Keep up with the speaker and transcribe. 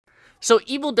So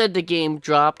Evil Dead the game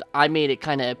dropped. I made it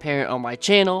kind of apparent on my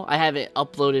channel. I haven't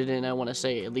uploaded in, I want to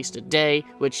say, at least a day,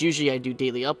 which usually I do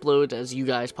daily uploads, as you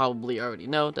guys probably already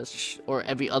know. Or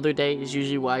every other day is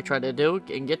usually what I try to do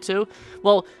and get to.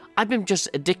 Well, I've been just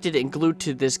addicted and glued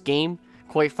to this game,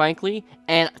 quite frankly,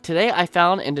 and today I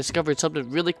found and discovered something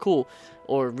really cool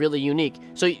or really unique.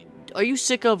 So are you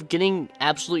sick of getting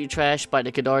absolutely trashed by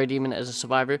the K-norr demon as a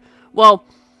survivor? Well,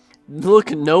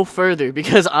 look no further,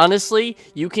 because honestly,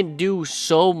 you can do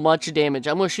so much damage.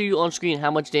 I'm going to show you on screen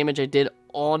how much damage I did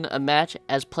on a match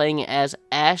as playing as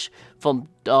Ash from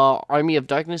Army of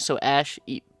Darkness, so Ash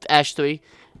 3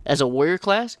 as a warrior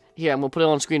class. Here, I'm going to put it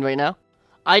on screen right now.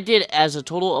 I did, as a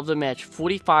total of the match,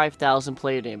 45,000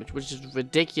 player damage, which is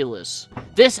ridiculous.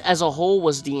 This, as a whole,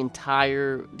 was the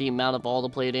amount of all the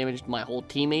player damage my whole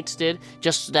teammates did.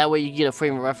 Just that way you get a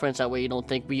frame of reference, that way you don't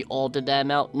think we all did that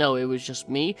amount. No, it was just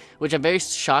me, which I'm very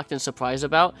shocked and surprised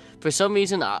about. For some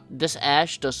reason, this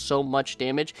Ash does so much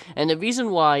damage, and the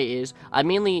reason why is, I'm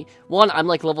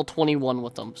like level 21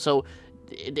 with them, so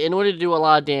in order to do a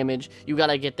lot of damage, you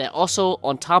gotta get that. Also,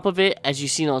 on top of it, as you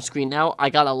see on screen now, I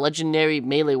got a legendary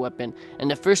melee weapon. And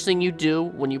the first thing you do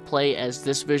when you play as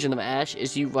this version of Ash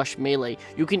is you rush melee.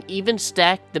 You can even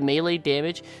stack the melee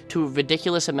damage to a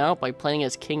ridiculous amount by playing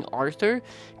as King Arthur.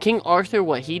 King Arthur,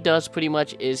 what he does pretty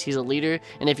much is he's a leader,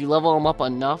 and if you level him up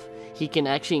enough, he can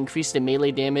actually increase the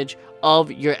melee damage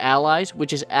of your allies,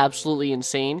 which is absolutely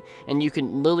insane, and you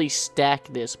can literally stack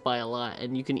this by a lot,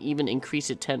 and you can even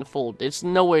increase it tenfold. It's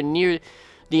nowhere near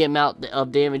the amount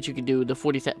of damage you can do, the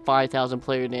 45,000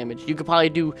 player damage. You could probably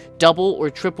do double or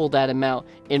triple that amount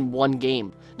in one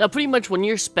game. Now, pretty much when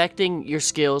you're specting your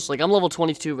skills, like I'm level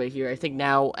 22 right here. I think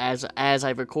now, as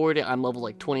I record it, I'm level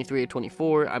like 23 or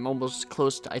 24. I'm almost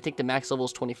close to, I think the max level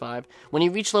is 25. When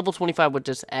you reach level 25 with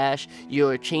this Ash,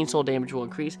 your chainsaw damage will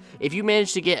increase. If you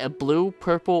manage to get a blue,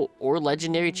 purple, or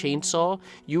legendary chainsaw,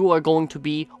 you are going to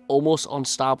be almost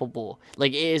unstoppable.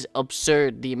 Like, it is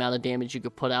absurd the amount of damage you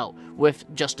could put out with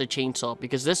just a chainsaw,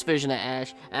 because this version of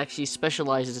Ash actually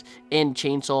specializes in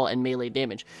chainsaw and melee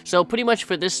damage. So pretty much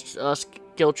for this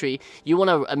skill tree, you want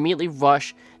to immediately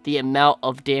rush the amount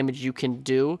of damage you can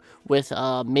do with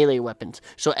melee weapons.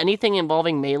 So anything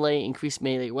involving melee, increased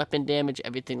melee weapon damage,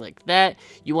 everything like that,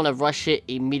 you want to rush it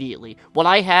immediately. What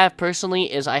I have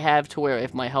personally is I have to where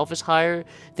if my health is higher,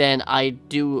 then I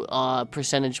do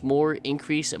percentage more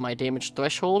increase in my damage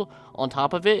threshold on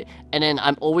top of it, and then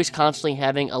I'm always constantly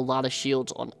having a lot of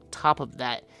shields on top of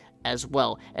that as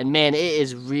well. And man, it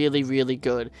is really, really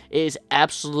good. It is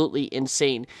absolutely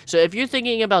insane. So if you're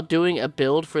thinking about doing a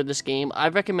build for this game, I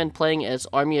recommend playing as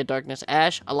Army of Darkness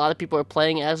Ash. A lot of people are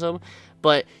playing as him,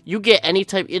 but you get any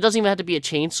type, it doesn't even have to be a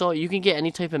chainsaw, you can get any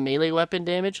type of melee weapon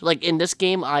damage. Like in this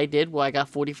game I did, where I got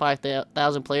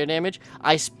 45,000 player damage,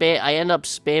 I end up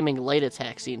spamming light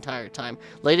attacks the entire time.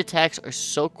 Light attacks are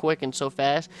so quick and so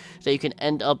fast that you can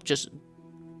end up just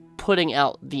putting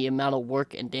out the amount of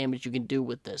work and damage you can do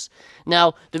with this.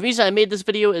 Now, the reason I made this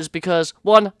video is because,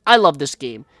 one, I love this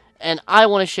game, and I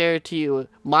want to share to you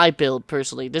my build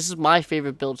personally. This is my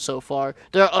favorite build so far.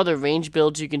 There are other range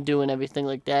builds you can do and everything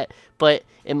like that, but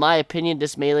in my opinion,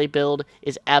 this melee build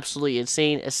is absolutely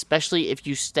insane, especially if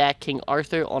you stack King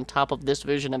Arthur on top of this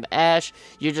version of Ash.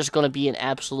 You're just going to be an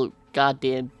absolute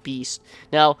goddamn beast.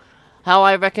 Now, how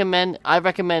I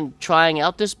recommend trying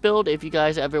out this build if you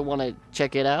guys ever want to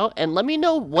check it out, and let me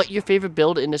know what your favorite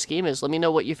build in this game is. Let me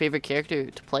know what your favorite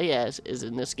character to play as is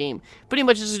in this game. Pretty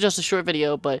much this is just a short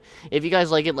video, but if you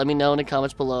guys like it, let me know in the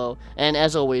comments below. And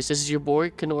as always, this is your boy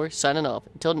K-norr signing off.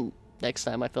 Until next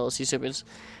time, my fellow sea serpents.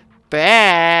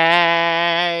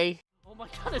 Bye. Oh my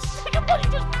god, a second buddy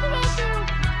just put out there.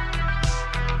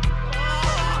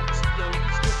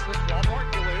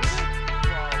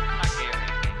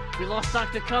 We lost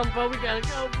Dr. Cum, bro. We gotta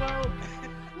go, bro.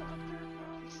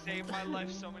 Saved my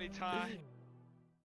life so many times.